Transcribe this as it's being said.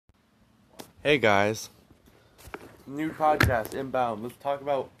Hey guys, new podcast inbound. Let's talk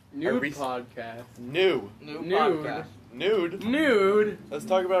about Nude podcast. Nude. Podcast. Nude. Let's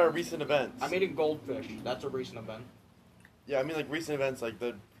talk about our recent events. I'm eating goldfish. That's a recent event. Yeah, I mean like recent events like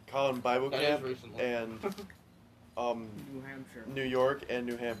the Colin Bible That camp is recently. and New Hampshire. New York and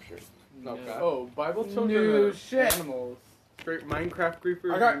New Hampshire. Okay. Oh, Bible children New are shit. animals. Straight Minecraft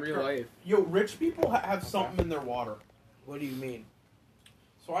creepers I got- in real life. Yo, rich people have something in their water. What do you mean?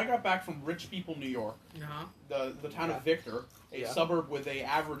 So I got back from Rich People, New York, the town of Victor, a suburb with a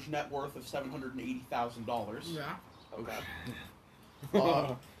average net worth of $780,000. Yeah. Okay.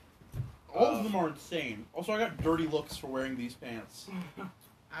 All of them are insane. Also, I got dirty looks for wearing these pants.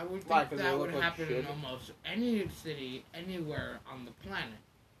 I would Why, think 'cause they that look would like happen shit? in almost any city, anywhere on the planet.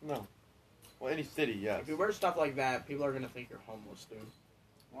 No. Well, any city, yes. If you wear stuff like that, people are gonna think you're homeless, dude.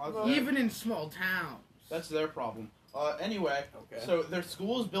 Well, Even in small towns. that's their problem. Anyway, Okay. so their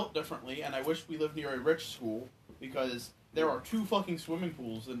school is built differently, and I wish we lived near a rich school, because there are 2 fucking swimming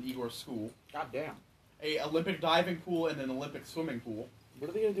pools in Igor's school. God damn. A Olympic diving pool and an Olympic swimming pool. What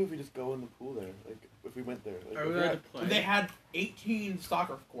are they gonna do if we just go in the pool there? Like, if we went there? Like, Are if we we allowed had- to play? They had 18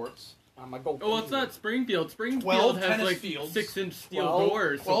 soccer courts, I go. Oh, it's not Springfield. 12 Springfield has tennis like fields, 6-inch steel 12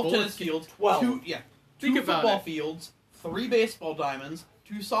 doors. 12 so tennis bullets can- fields, 12. 2 Think about football it. fields, 3 baseball diamonds,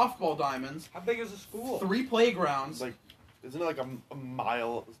 2 softball diamonds, How big is the school? 3 playgrounds. Like, isn't it like a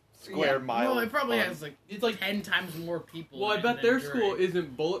mile, square mile? Well, it probably of has like It's like 10 times more people. Well, I in it bet than their your school age.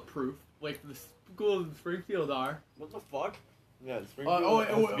 isn't bulletproof like the schools in Springfield are. What the fuck? Yeah, Springfield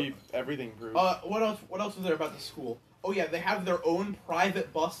has to be everything proof. what else? What else was there about the school? Oh yeah, they have their own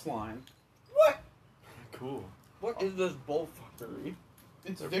private bus line. What? Cool. What is this bullfuckery?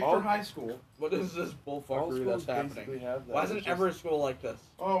 It's They're Victor all- High School. What is this All bullfuckery schools that's basically happening? have that. Why It's isn't just- every school like this?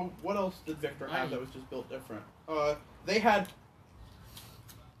 Oh, what else did Victor have Right. that was just built different? They had.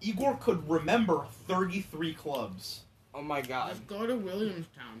 Igor could remember 33 clubs. Oh my god. Just go to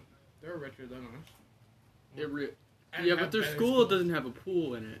Williamstown. They're richer than us. And Yeah, have but their better school schools. doesn't have a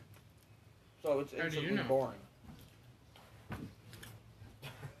pool in it. So it's How do you instantly know? boring.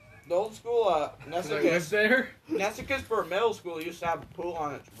 The old school, Did I live Nessicus there? for middle school used to have a pool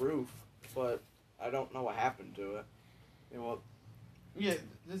on its roof, but I don't know what happened to it. Yeah, well, Yeah,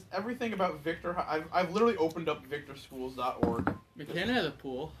 this, everything about Victor. I've literally opened up victorschools.org. McKenna had a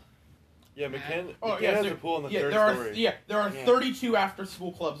pool. yeah, McCann, Oh, McCann yeah, has so- a pool in the Yeah, third there are story. there are Yeah. 32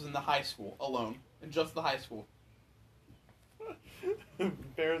 after-school clubs in the high school alone, in just the high school.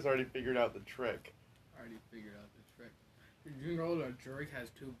 Bear's already figured out the trick. Already figured out the trick. Did you know that Drake has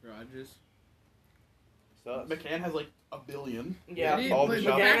 2 garages? Sus. McCann has like a billion. Yeah. Did he? All the But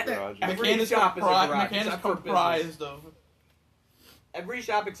shops the are fact that- garages. Every McCann is, shop is a garage, McCann is except for comprised of. Every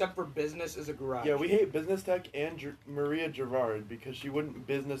shop except for business is a garage. Yeah, we hate Business Tech and Maria Gerard because she wouldn't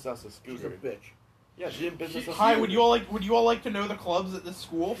business us a She's a scooter. bitch. Yeah, she didn't business us a Hi, scooter. would you all like to know the clubs at this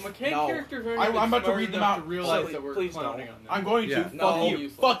school? McCann No. characters aren't I'm even about to smart read them enough out. to realize Please- that we're please clowning don't. on them. I'm going Yeah. to. No. Fuck you.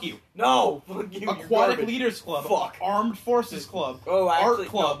 Fuck you. No! Fuck you, you're Aquatic garbage. Leaders Club. Fuck. Armed Forces Club. Oh, Art actually,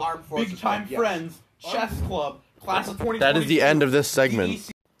 Club. no, Armed Forces Big Time Club, yes. Friends. Chess Club. Class of 2022. That is the end of this segment.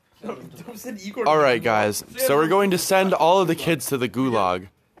 DEC. Said Igor- Alright, guys, so we're going to send all of the kids to the gulag.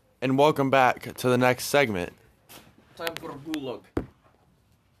 And welcome back to the next segment. Time for a gulag.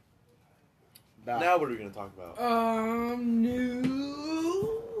 Now, what are we going to talk about?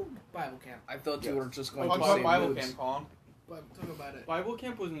 New Bible camp. I thought you were just going Talk to about say Bible nudes. camp, Colin. Talk about it. Bible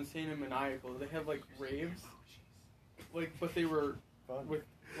camp was insane and maniacal. They had like raves, like but they were Fun. with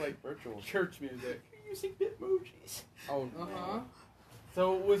like Virtual. church music. Using Bitmojis. Oh,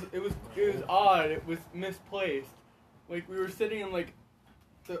 So it was odd. It was misplaced. Like we were sitting in like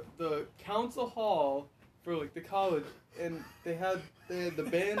the council hall for like the college, and they had the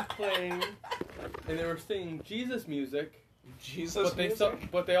band playing, and they were singing Jesus music. Jesus.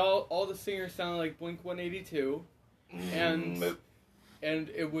 But they all the singers sounded like Blink-182, and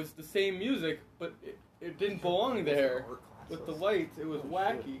it was the same music, but it didn't belong there. With the lights, it was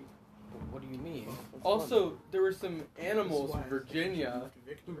wacky. What do you mean? Also, there were some animals in Virginia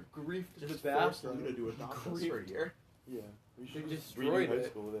who griefed the Just forced them to bathroom. do a nonsense for a year. Yeah, we should They just destroyed redo high it.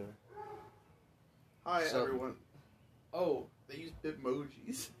 school there. Hi, So- everyone. Oh, They use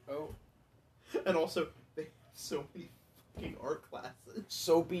Bitmojis. oh. And also, they have so many fucking art classes.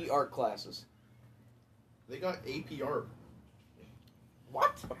 Soapy art classes. They got AP art.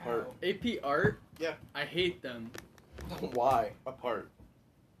 What? Apart. AP art? Yeah. I hate them. Why? Apart.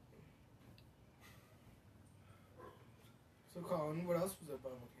 So, Colin, what else was at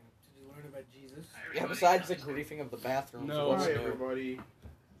Bible camp? Did you learn about Jesus? Yeah, besides the griefing of the bathrooms. No. what's Hi, new? everybody.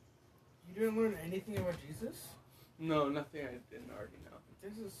 You didn't learn anything about Jesus? No, nothing I didn't already know.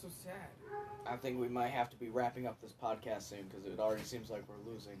 This is so sad. I think we might have to be wrapping up this podcast soon because it already seems like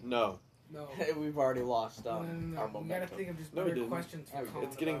we're losing. No. We've already lost our We momentum. gotta think of just No, better we didn't. questions for Colin.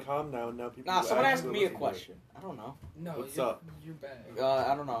 It's getting calm now, and now people. Nah, someone asked actually me a listen to it. question. I don't know. No, What's you're, up? you're bad.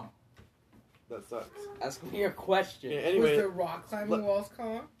 I don't know. That sucks. Ask me a question. Yeah, Was anyway, there rock climbing walls,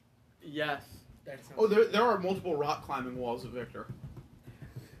 Colin? Yes. That sounds Oh, there are multiple rock climbing walls at Victor.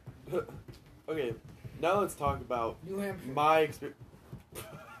 okay, now let's talk about New Hampshire. my experience.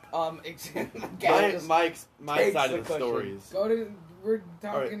 My My side of the question. stories. Go to. We're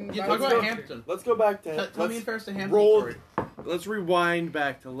talking. Right. Yeah, about talk about go- Hampton. Let's go back to. Tell me let's and Ferris the Hampton roll- story. Let's rewind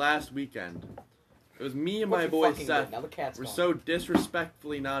back to last weekend. It was me and my boy Seth. Now the cat's We're gone. so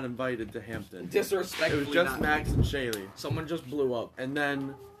disrespectfully not invited to Hampton. It disrespectful. was just Max and Shaylee. Someone just blew up. And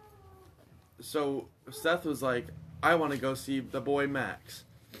then, so Seth was like, I want to go see the boy Max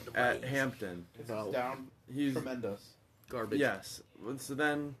at Hampton. This is down He's tremendous. Garbage. Yes. So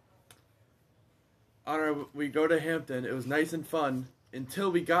then, we go to Hampton. It was nice and fun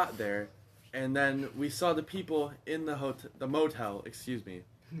until we got there, and then we saw the people in the motel. Excuse me.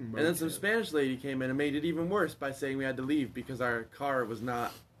 And then some Spanish lady came in and made it even worse by saying we had to leave because our car was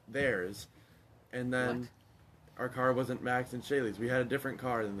not theirs, and then our car wasn't Max and Shaylee's. We had a different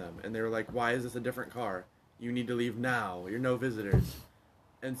car than them, and they were like, "Why is this a different car? You need to leave now. You're no visitors."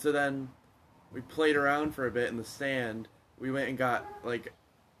 And so then we played around for a bit in the sand. We went and got like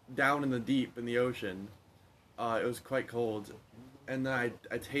down in the deep in the ocean. It was quite cold, and then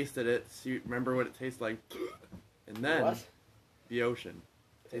I tasted it. So you remember what it tastes like? And then What? the ocean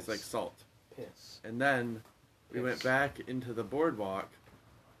tastes like Piss. salt. Piss. And then we went back into the boardwalk.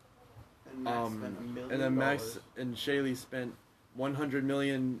 And Max spent $1 million. And then Max and Shaylee spent 100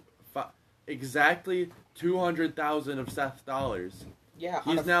 million, exactly 200,000 of Seth's dollars. Yeah,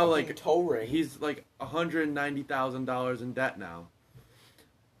 He's on a now fucking like toe ring. He's like $190,000 in debt now.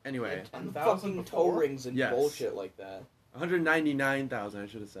 Anyway, and 10,000 fucking toe before? rings and Yes. bullshit like that. 199,000 I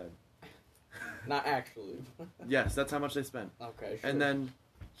should have said. Not actually. Yes, that's how much they spent. Okay. Sure. And then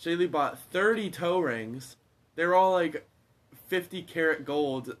Shaylee bought 30 toe rings. They're all like 50 karat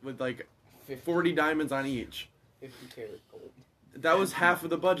gold with like 40 diamonds on each. 50 karat gold. That was half of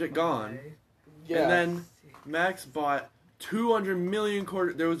the budget gone. Yeah. And then Max bought 200 million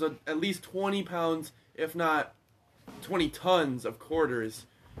quarters. There was at least 20 pounds, if not 20 tons of quarters.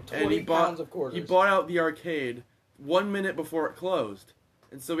 20 pounds of quarters. He bought out the arcade 1 minute before it closed.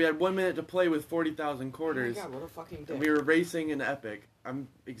 And so we had 1 minute to play with 40,000 quarters. Oh my God, what a fucking dick. And we were racing in Epic. I'm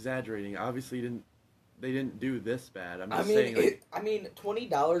exaggerating. Obviously, they didn't do this bad. I'm just saying. Like,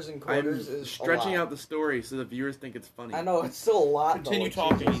 $20 in quarters I'm is stretching a lot. out the story so the viewers think it's funny. I know, it's still a lot. Continue though,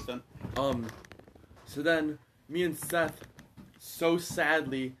 talking, Jesus. Ethan. So then me and Seth so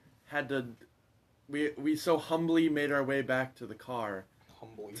sadly had to we so humbly made our way back to the car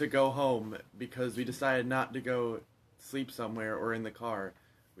Humbly. to go home because we decided not to go sleep somewhere or in the car.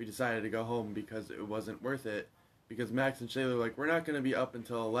 We decided to go home because it wasn't worth it, because Max and Shayla were like, we're not going to be up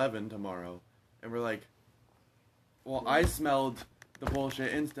until 11 tomorrow. And we're like, well, I smelled the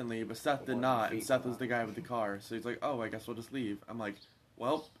bullshit instantly, but Seth did not, and Seth was the guy with the car. So he's like, oh, I guess we'll just leave. I'm like,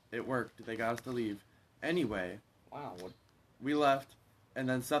 well, it worked. They got us to leave. Anyway, Wow. What? we left, and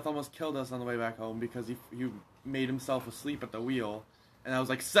then Seth almost killed us on the way back home because he made himself asleep at the wheel. And I was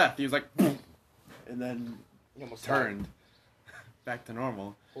like, Seth! He was like, and then You almost turned back to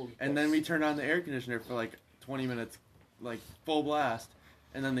normal. Holy And then we turned on the air conditioner for like 20 minutes, like full blast,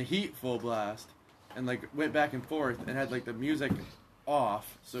 and then the heat full blast, and like went back and forth and had like the music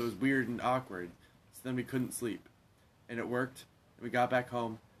off, so it was weird and awkward. So then we couldn't sleep, and it worked. And we got back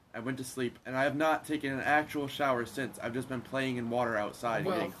home. I went to sleep, and I have not taken an actual shower since. I've just been playing in water outside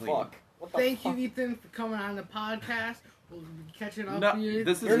Well, and getting clean. Fuck. What the Thank you, fuck? Ethan, for coming on the podcast. We'll be catching up No, to you.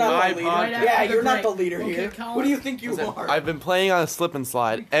 this is You're not my the leader. Right podcast. after Yeah, the you're not break. the leader Okay, here. Colin? Who do you think you Listen, are? I've been playing on a slip and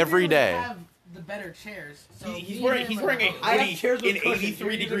slide We every clearly day. have the better chairs. So He's me wearing and he's him wearing a are- I have hoodie chairs with in cushions. 83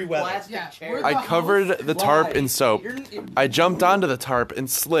 You're degree using weather. plastic Yeah, chairs. we're I the covered host. the tarp Why? in soap. I jumped onto the tarp and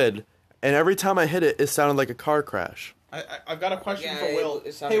slid, and every time I hit it, it sounded like a car crash. I've got a question Yeah, for Will.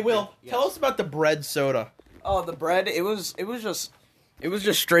 it sounded Hey, Will, good. tell Yes. us about the bread soda. Oh, the bread. It was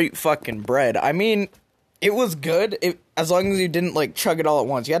just straight fucking bread. I mean, it was good. As long as you didn't like chug it all at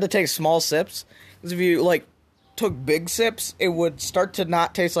once. You had to take small sips. Because if you like took big sips, it would start to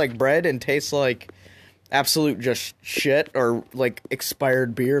not taste like bread and taste like absolute just shit or like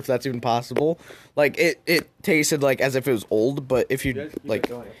expired beer, if that's even possible. Like it tasted like as if it was old. But if you like,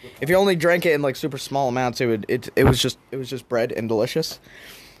 if you only drank it in like super small amounts, it was just bread and delicious.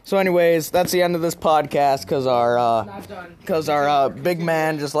 So anyways, that's the end of this podcast because Not done. our big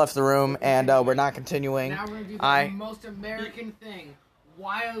man just left the room and we're not continuing. Now we're gonna do the most American thing: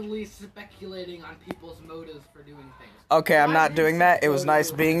 wildly speculating on people's motives for doing things. Okay, I'm not doing that. It was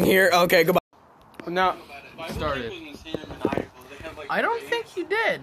nice being here. Okay, goodbye. Now, Started. I don't think you did.